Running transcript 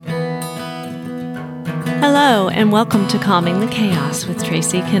Hello, and welcome to Calming the Chaos with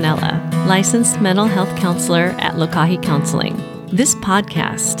Tracy Canella, licensed mental health counselor at Lokahi Counseling. This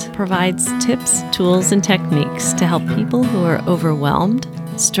podcast provides tips, tools, and techniques to help people who are overwhelmed,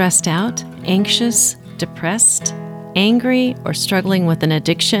 stressed out, anxious, depressed, angry, or struggling with an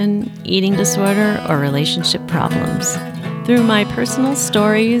addiction, eating disorder, or relationship problems. Through my personal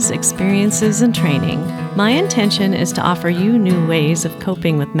stories, experiences, and training, my intention is to offer you new ways of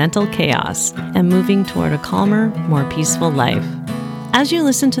coping with mental chaos and moving toward a calmer, more peaceful life. As you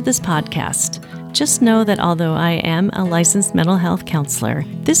listen to this podcast, just know that although I am a licensed mental health counselor,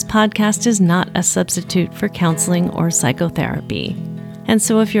 this podcast is not a substitute for counseling or psychotherapy. And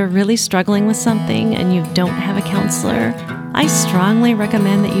so if you're really struggling with something and you don't have a counselor, I strongly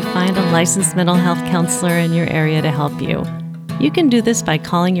recommend that you find a licensed mental health counselor in your area to help you. You can do this by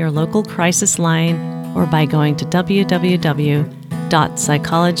calling your local crisis line or by going to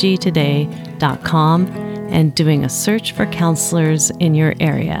www.psychologytoday.com and doing a search for counselors in your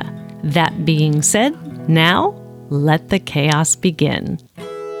area. That being said, now let the chaos begin.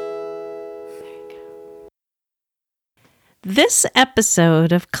 This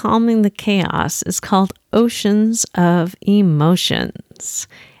episode of Calming the Chaos is called Oceans of Emotions,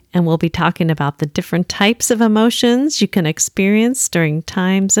 and we'll be talking about the different types of emotions you can experience during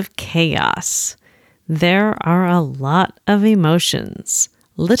times of chaos. There are a lot of emotions,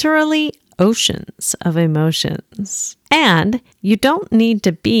 literally oceans of emotions. And you don't need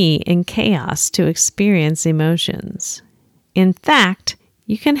to be in chaos to experience emotions. In fact,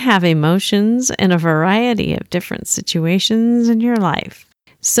 you can have emotions in a variety of different situations in your life.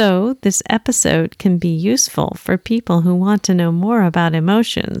 So, this episode can be useful for people who want to know more about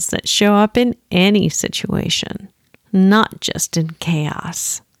emotions that show up in any situation, not just in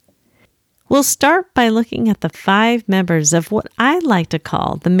chaos. We'll start by looking at the 5 members of what I like to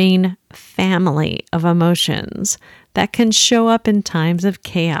call the main family of emotions that can show up in times of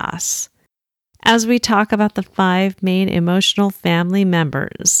chaos. As we talk about the 5 main emotional family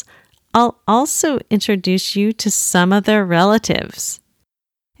members, I'll also introduce you to some of their relatives.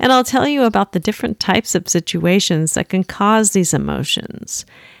 And I'll tell you about the different types of situations that can cause these emotions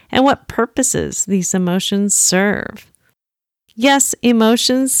and what purposes these emotions serve. Yes,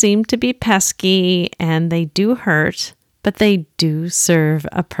 emotions seem to be pesky and they do hurt, but they do serve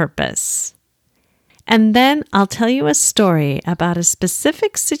a purpose. And then I'll tell you a story about a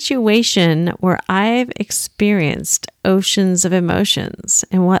specific situation where I've experienced oceans of emotions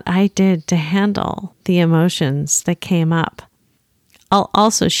and what I did to handle the emotions that came up. I'll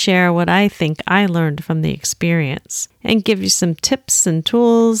also share what I think I learned from the experience and give you some tips and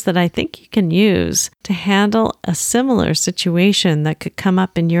tools that I think you can use to handle a similar situation that could come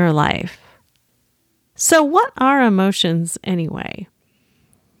up in your life. So what are emotions anyway?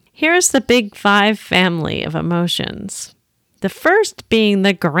 Here's the big 5 family of emotions. The first being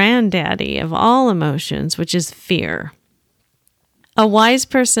the granddaddy of all emotions, which is fear. A wise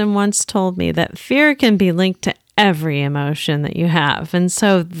person once told me that fear can be linked to every emotion that you have, and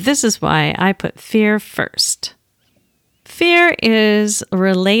so this is why I put fear first. Fear is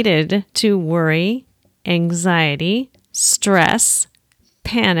related to worry, anxiety, stress,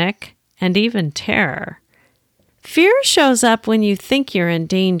 panic, and even terror. Fear shows up when you think you're in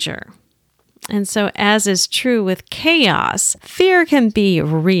danger. And so, as is true with chaos, fear can be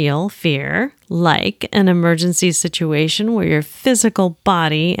real fear, like an emergency situation where your physical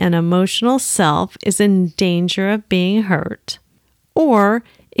body and emotional self is in danger of being hurt. Or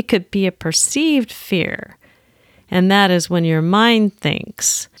it could be a perceived fear, and that is when your mind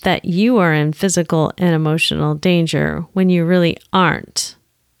thinks that you are in physical and emotional danger when you really aren't.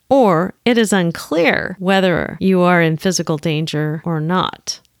 Or it is unclear whether you are in physical danger or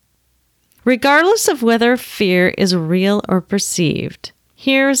not. Regardless of whether fear is real or perceived,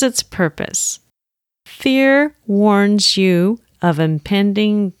 here's its purpose. Fear warns you of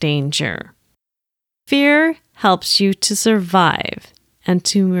impending danger. Fear helps you to survive and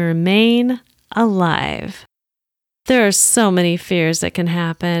to remain alive. There are so many fears that can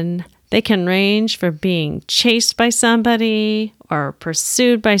happen. They can range from being chased by somebody or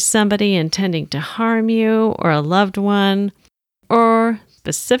pursued by somebody intending to harm you or a loved one, or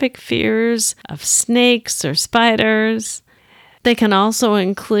specific fears of snakes or spiders. They can also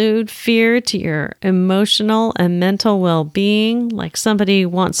include fear to your emotional and mental well-being, like somebody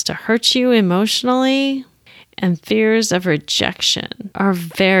wants to hurt you emotionally, and fears of rejection are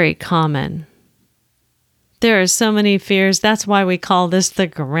very common. There are so many fears. That's why we call this the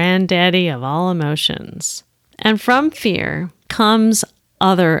granddaddy of all emotions. And from fear comes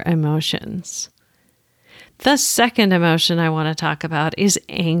other emotions. The second emotion I want to talk about is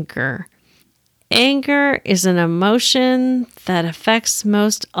anger. Anger is an emotion that affects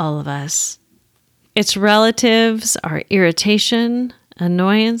most all of us. Its relatives are irritation,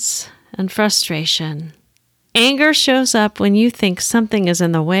 annoyance, and frustration. Anger shows up when you think something is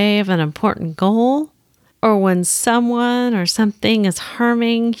in the way of an important goal, or when someone or something is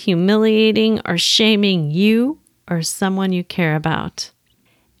harming, humiliating, or shaming you or someone you care about.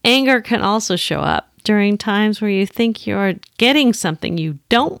 Anger can also show up during times where you think you're getting something you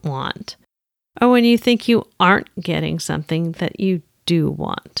don't want, or when you think you aren't getting something that you do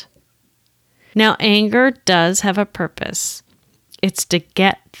want. Now, anger does have a purpose. It's to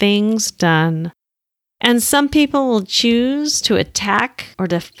get things done. And some people will choose to attack or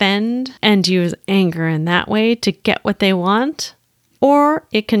defend and use anger in that way to get what they want. Or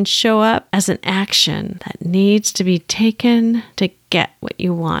it can show up as an action that needs to be taken to get what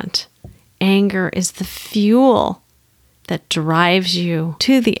you want. Anger is the fuel that drives you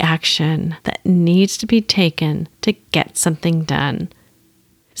to the action that needs to be taken to get something done.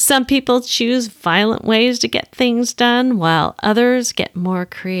 Some people choose violent ways to get things done, while others get more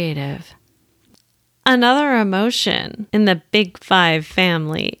creative. Another emotion in the Big Five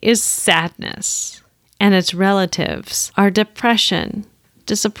family is sadness, and its relatives are depression,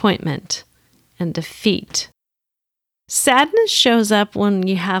 disappointment, and defeat. Sadness shows up when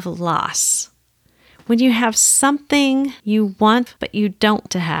you have loss, when you have something you want but you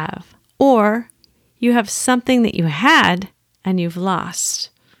don't have, or you have something that you had and you've lost.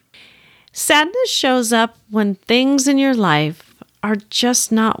 Sadness shows up when things in your life are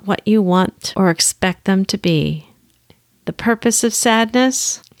just not what you want or expect them to be. The purpose of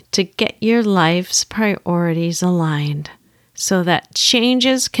sadness? To get your life's priorities aligned so that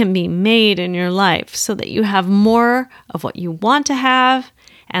changes can be made in your life so that you have more of what you want to have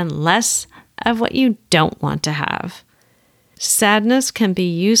and less of what you don't want to have. Sadness can be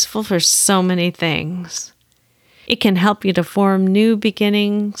useful for so many things. It can help you to form new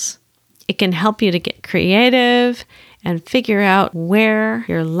beginnings. It can help you to get creative and figure out where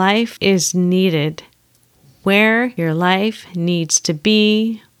your life is needed, where your life needs to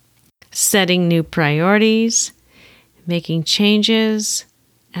be, setting new priorities, making changes,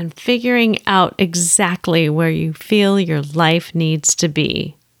 and figuring out exactly where you feel your life needs to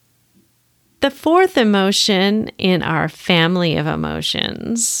be. The fourth emotion in our family of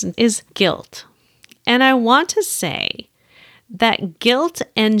emotions is guilt. And I want to say that guilt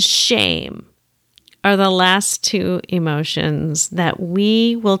and shame are the last two emotions that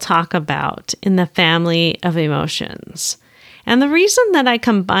we will talk about in the family of emotions. And the reason that I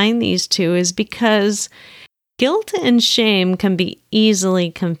combine these two is because guilt and shame can be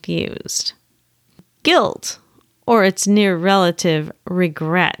easily confused. Guilt, or its near relative,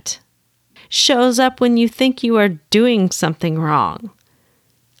 regret, shows up when you think you are doing something wrong,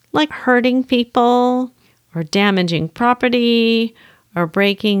 like hurting people, or damaging property, or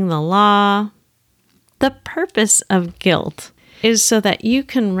breaking the law. The purpose of guilt is so that you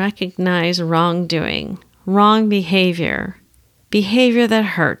can recognize wrongdoing, wrong behavior, behavior that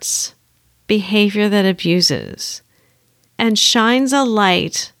hurts, behavior that abuses, and shines a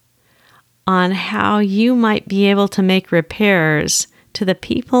light on how you might be able to make repairs to the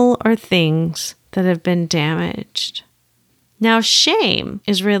people or things that have been damaged. Now, shame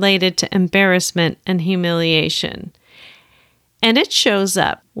is related to embarrassment and humiliation, and it shows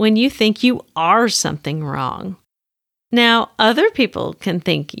up when you think you are something wrong. Now, other people can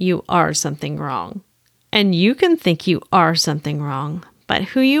think you are something wrong, and you can think you are something wrong, but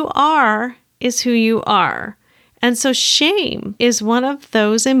who you are is who you are. And so shame is one of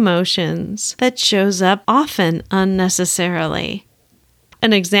those emotions that shows up often unnecessarily.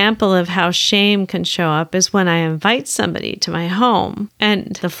 An example of how shame can show up is when I invite somebody to my home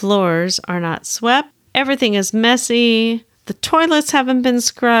and the floors are not swept, everything is messy, the toilets haven't been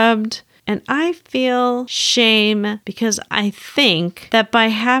scrubbed, and I feel shame because I think that by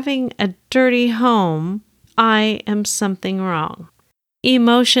having a dirty home, I am something wrong.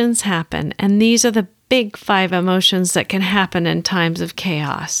 Emotions happen, and these are the big five emotions that can happen in times of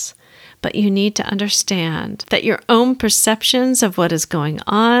chaos. But you need to understand that your own perceptions of what is going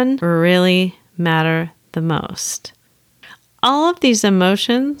on really matter the most. All of these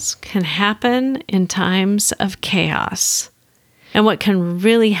emotions can happen in times of chaos. And what can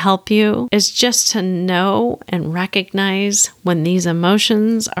really help you is just to know and recognize when these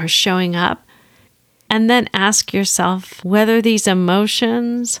emotions are showing up, and then ask yourself whether these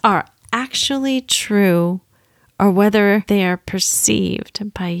emotions are actually true or whether they are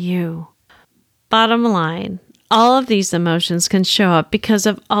perceived by you. Bottom line, all of these emotions can show up because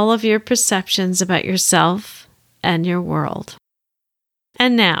of all of your perceptions about yourself and your world.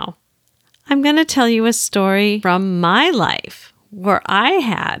 And now, I'm going to tell you a story from my life where I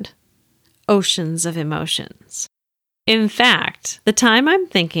had oceans of emotions. In fact, the time I'm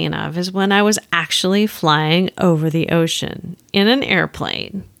thinking of is when I was actually flying over the ocean in an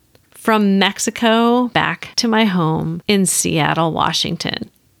airplane from Mexico back to my home in Seattle,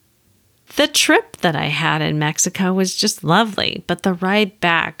 Washington. The trip that I had in Mexico was just lovely, but the ride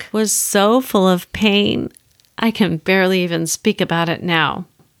back was so full of pain, I can barely even speak about it now.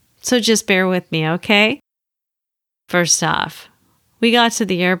 So just bear with me, okay? First off, we got to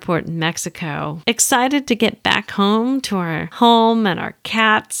the airport in Mexico, excited to get back home to our home and our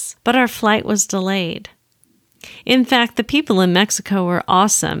cats, but our flight was delayed. In fact, the people in Mexico were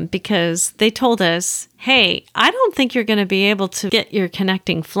awesome because they told us, hey, I don't think you're going to be able to get your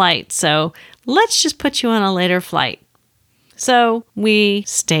connecting flight, so let's just put you on a later flight. So we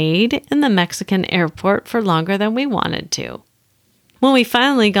stayed in the Mexican airport for longer than we wanted to. When we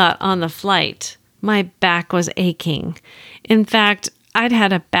finally got on the flight, my back was aching. In fact, I'd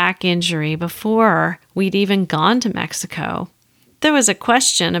had a back injury before we'd even gone to Mexico. There was a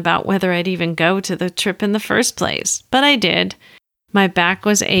question about whether I'd even go to the trip in the first place, but I did. My back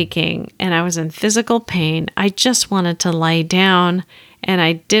was aching and I was in physical pain. I just wanted to lie down and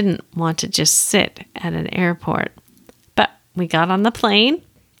I didn't want to just sit at an airport. But we got on the plane.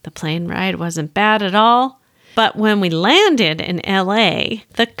 The plane ride wasn't bad at all. But when we landed in LA,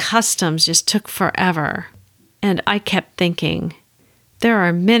 the customs just took forever. And I kept thinking, there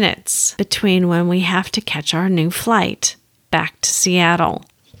are minutes between when we have to catch our new flight back to Seattle.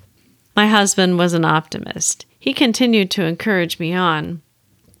 My husband was an optimist. He continued to encourage me on.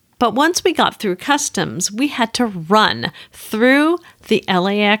 But once we got through customs, we had to run through the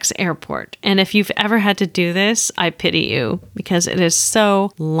LAX airport. And if you've ever had to do this, I pity you because it is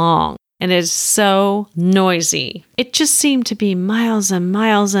so long. And it is so noisy. It just seemed to be miles and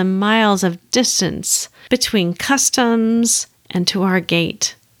miles and miles of distance between customs and to our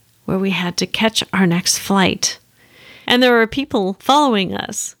gate, where we had to catch our next flight. And there were people following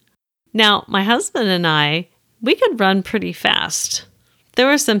us. Now, my husband and I, we could run pretty fast. There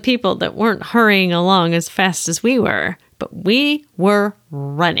were some people that weren't hurrying along as fast as we were, but we were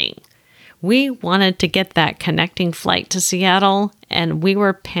running. We wanted to get that connecting flight to Seattle, and we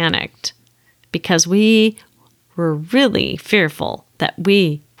were panicked because we were really fearful that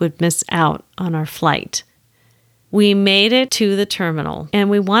we would miss out on our flight. We made it to the terminal,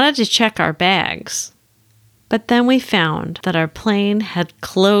 and we wanted to check our bags. But then we found that our plane had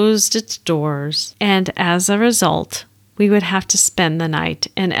closed its doors, and as a result, we would have to spend the night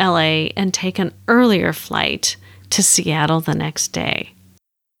in LA and take an earlier flight to Seattle the next day.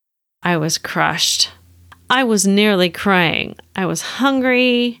 I was crushed. I was nearly crying. I was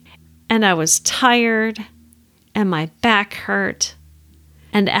hungry, and I was tired, and my back hurt.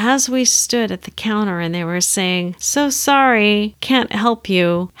 And as we stood at the counter and they were saying, "So sorry, can't help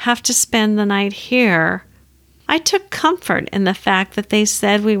you, have to spend the night here," I took comfort in the fact that they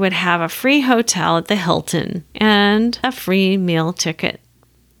said we would have a free hotel at the Hilton and a free meal ticket.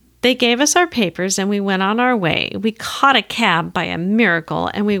 They gave us our papers and we went on our way. We caught a cab by a miracle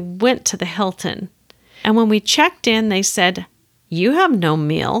and we went to the Hilton. And when we checked in, they said, "You have no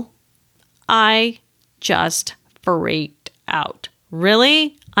meal." I just freaked out.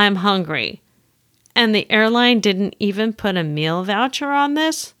 Really? I'm hungry. And the airline didn't even put a meal voucher on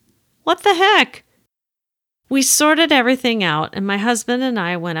this? What the heck? We sorted everything out and my husband and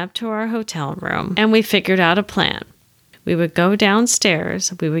I went up to our hotel room and we figured out a plan. We would go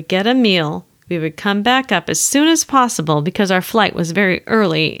downstairs, we would get a meal, we would come back up as soon as possible because our flight was very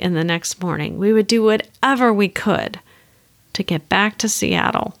early in the next morning. We would do whatever we could to get back to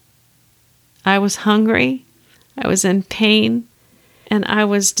Seattle. I was hungry, I was in pain, and I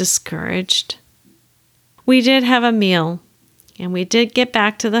was discouraged. We did have a meal, and we did get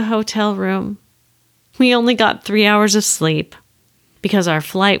back to the hotel room. We only got 3 hours of sleep because our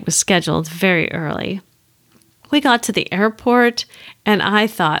flight was scheduled very early. We got to the airport, and I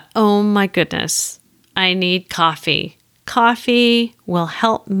thought, oh my goodness, I need coffee. Coffee will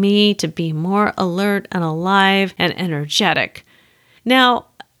help me to be more alert and alive and energetic. Now,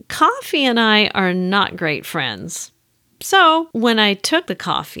 coffee and I are not great friends. So when I took the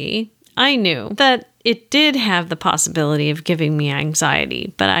coffee, I knew that it did have the possibility of giving me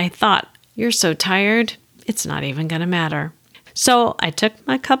anxiety, but I thought, you're so tired, it's not even going to matter. So I took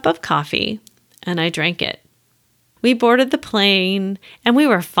my cup of coffee and I drank it. We boarded the plane and we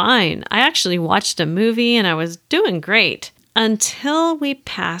were fine. I actually watched a movie and I was doing great until we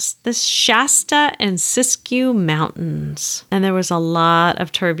passed the Shasta and Siskiyou Mountains. And there was a lot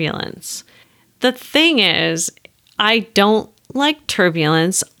of turbulence. The thing is, I don't like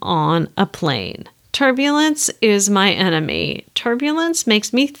turbulence on a plane. Turbulence is my enemy. Turbulence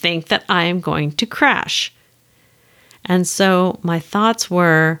makes me think that I am going to crash. And so my thoughts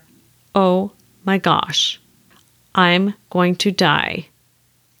were, oh my gosh, I'm going to die.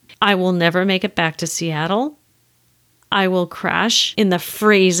 I will never make it back to Seattle. I will crash in the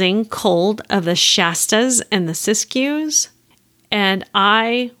freezing cold of the Shastas and the Siskiyous, and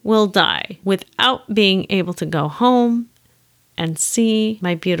I will die without being able to go home and see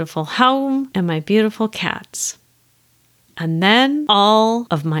my beautiful home and my beautiful cats. And then all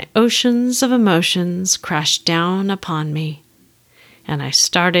of my oceans of emotions crashed down upon me, and I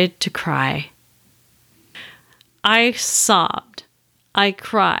started to cry. I sobbed. I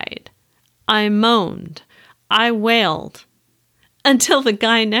cried. I moaned. I wailed. Until the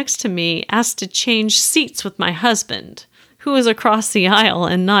guy next to me asked to change seats with my husband, who was across the aisle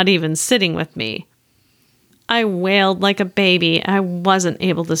and not even sitting with me. I wailed like a baby. I wasn't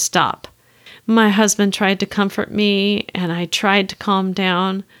able to stop. My husband tried to comfort me, and I tried to calm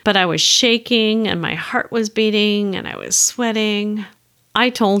down, but I was shaking, and my heart was beating, and I was sweating. I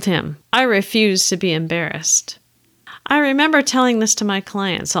told him I refused to be embarrassed. I remember telling this to my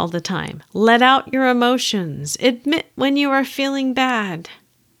clients all the time. Let out your emotions. Admit when you are feeling bad.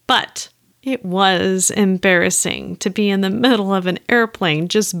 But it was embarrassing to be in the middle of an airplane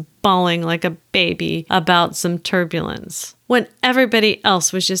just bawling like a baby about some turbulence, when everybody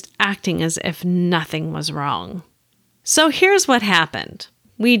else was just acting as if nothing was wrong. So here's what happened.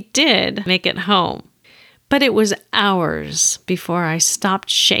 We did make it home, but it was hours before I stopped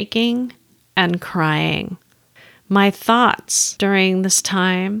shaking and crying. My thoughts during this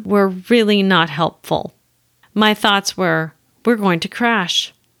time were really not helpful. My thoughts were, we're going to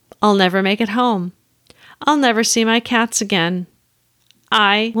crash. I'll never make it home. I'll never see my cats again.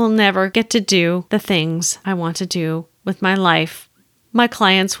 I will never get to do the things I want to do with my life. My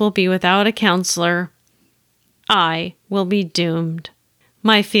clients will be without a counselor. I will be doomed.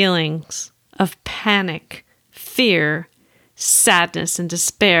 My feelings of panic, fear, sadness, and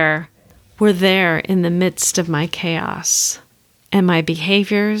despair were there in the midst of my chaos. And my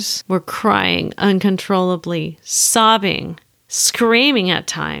behaviors were crying uncontrollably, sobbing, screaming at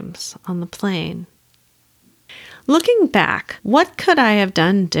times on the plane. Looking back, what could I have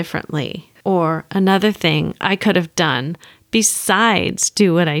done differently? Or another thing I could have done besides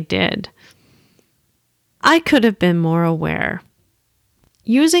do what I did? I could have been more aware.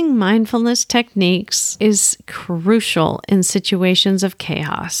 Using mindfulness techniques is crucial in situations of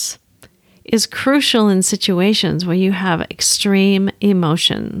chaos. Is crucial in situations where you have extreme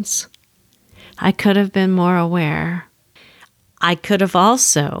emotions. I could have been more aware. I could have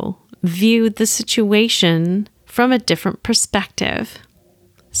also viewed the situation from a different perspective,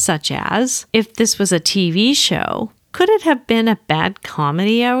 such as, if this was a TV show, could it have been a bad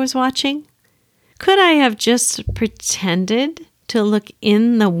comedy I was watching? Could I have just pretended to look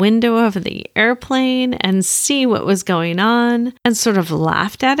in the window of the airplane and see what was going on and sort of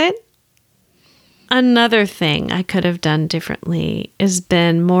laughed at it? Another thing I could have done differently is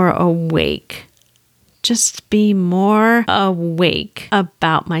been more awake. Just be more awake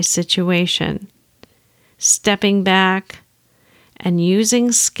about my situation. Stepping back and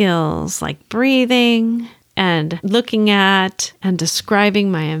using skills like breathing and looking at and describing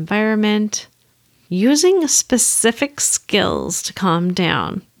my environment. Using specific skills to calm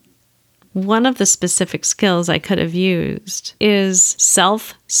down. One of the specific skills I could have used is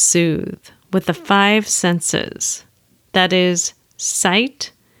self-soothe with the 5 senses. That is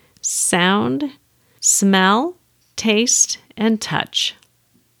sight, sound, smell, taste, and touch.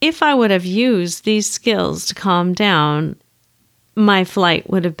 If I would have used these skills to calm down, my flight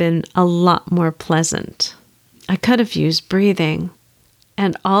would have been a lot more pleasant. I could have used breathing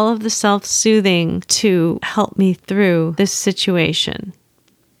and all of the self-soothing to help me through this situation.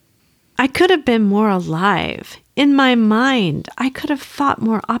 I could have been more alive. In my mind, I could have thought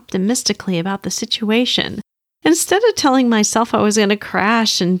more optimistically about the situation. Instead of telling myself I was going to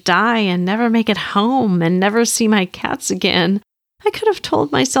crash and die and never make it home and never see my cats again, I could have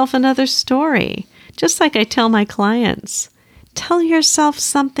told myself another story, just like I tell my clients. Tell yourself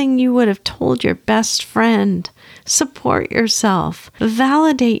something you would have told your best friend. Support yourself.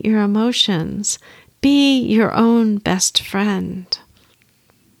 Validate your emotions. Be your own best friend.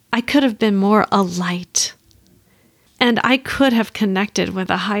 I could have been more alight. And I could have connected with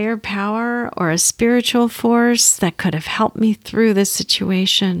a higher power or a spiritual force that could have helped me through this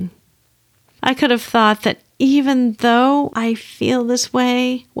situation. I could have thought that even though I feel this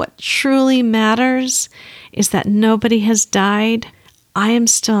way, what truly matters is that nobody has died. I am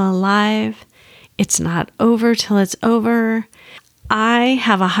still alive. It's not over till it's over. I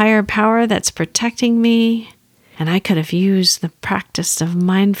have a higher power that's protecting me. And I could have used the practice of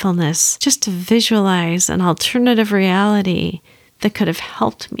mindfulness just to visualize an alternative reality that could have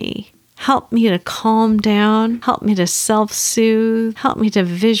helped me to calm down, help me to self-soothe, help me to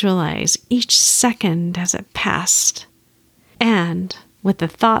visualize each second as it passed. And with the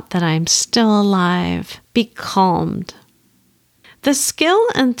thought that I'm still alive, be calmed. The skill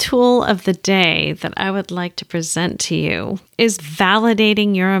and tool of the day that I would like to present to you is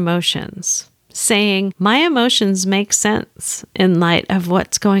validating your emotions. Saying, my emotions make sense in light of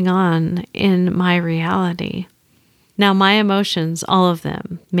what's going on in my reality. Now, my emotions, all of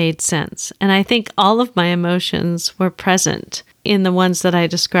them, made sense. And I think all of my emotions were present in the ones that I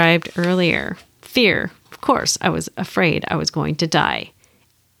described earlier. Fear, of course, I was afraid I was going to die.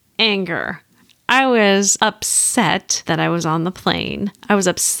 Anger, I was upset that I was on the plane. I was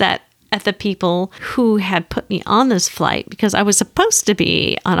upset at the people who had put me on this flight because I was supposed to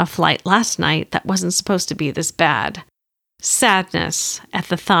be on a flight last night that wasn't supposed to be this bad. Sadness at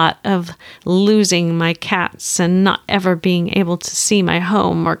the thought of losing my cats and not ever being able to see my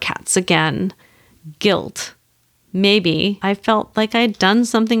home or cats again. Guilt. Maybe I felt like I'd done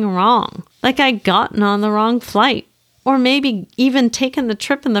something wrong, like I'd gotten on the wrong flight, or maybe even taken the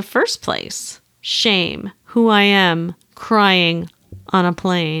trip in the first place. Shame. Who I am, crying on a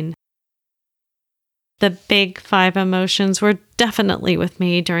plane. The big 5 emotions were definitely with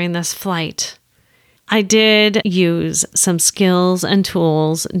me during this flight. I did use some skills and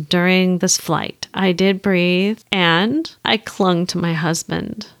tools during this flight. I did breathe and I clung to my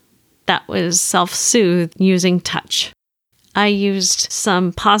husband. That was self-soothe using touch. I used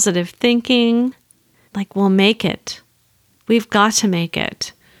some positive thinking, like we'll make it. We've got to make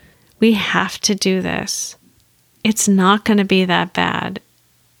it. We have to do this. It's not going to be that bad.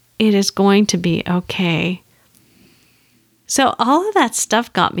 It is going to be okay. So all of that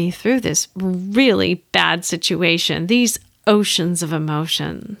stuff got me through this really bad situation, these oceans of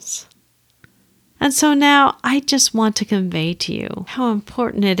emotions. And so now I just want to convey to you how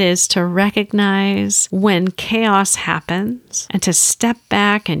important it is to recognize when chaos happens and to step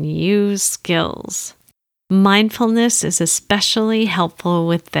back and use skills. Mindfulness is especially helpful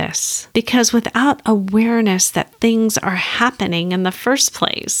with this because without awareness that things are happening in the first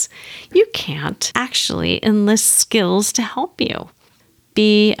place, you can't actually enlist skills to help you.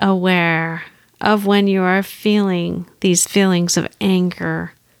 Be aware of when you are feeling these feelings of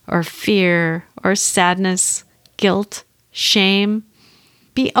anger or fear or sadness, guilt, shame.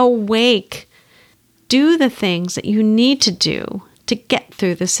 Be awake. Do the things that you need to do to get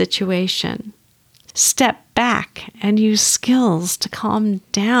through the situation. Step back and use skills to calm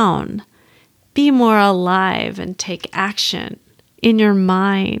down. Be more alive and take action. In your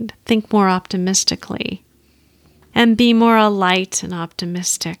mind, think more optimistically. And be more alight and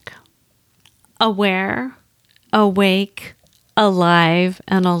optimistic. Aware, awake, alive,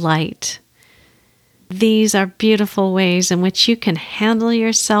 and alight. These are beautiful ways in which you can handle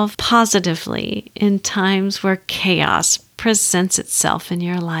yourself positively in times where chaos presents itself in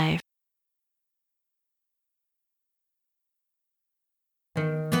your life.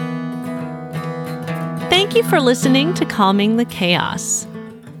 Thank you for listening to Calming the Chaos.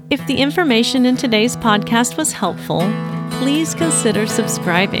 If the information in today's podcast was helpful, please consider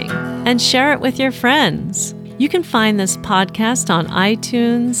subscribing and share it with your friends. You can find this podcast on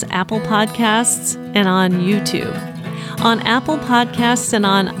iTunes, Apple Podcasts, and on YouTube. On Apple Podcasts and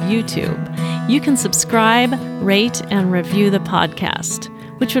on YouTube, you can subscribe, rate, and review the podcast,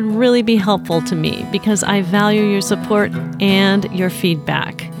 which would really be helpful to me because I value your support and your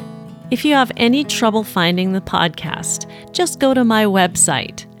feedback. If you have any trouble finding the podcast, just go to my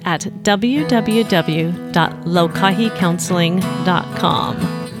website at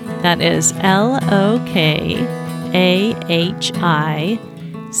www.lokahicounseling.com. That is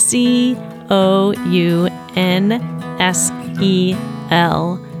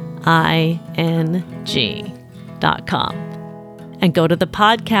And go to the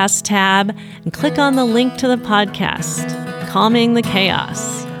podcast tab and click on the link to the podcast, Calming the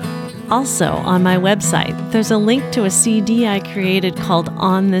Chaos. Also, on my website, there's a link to a CD I created called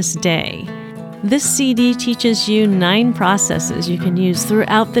On This Day. This CD teaches you 9 processes you can use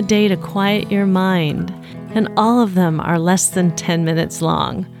throughout the day to quiet your mind, and all of them are less than 10 minutes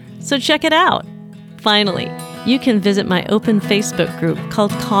long. So check it out. Finally, you can visit my open Facebook group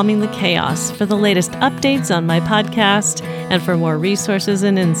called Calming the Chaos for the latest updates on my podcast and for more resources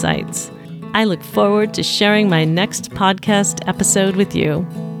and insights. I look forward to sharing my next podcast episode with you.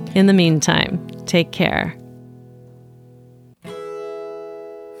 In the meantime, take care.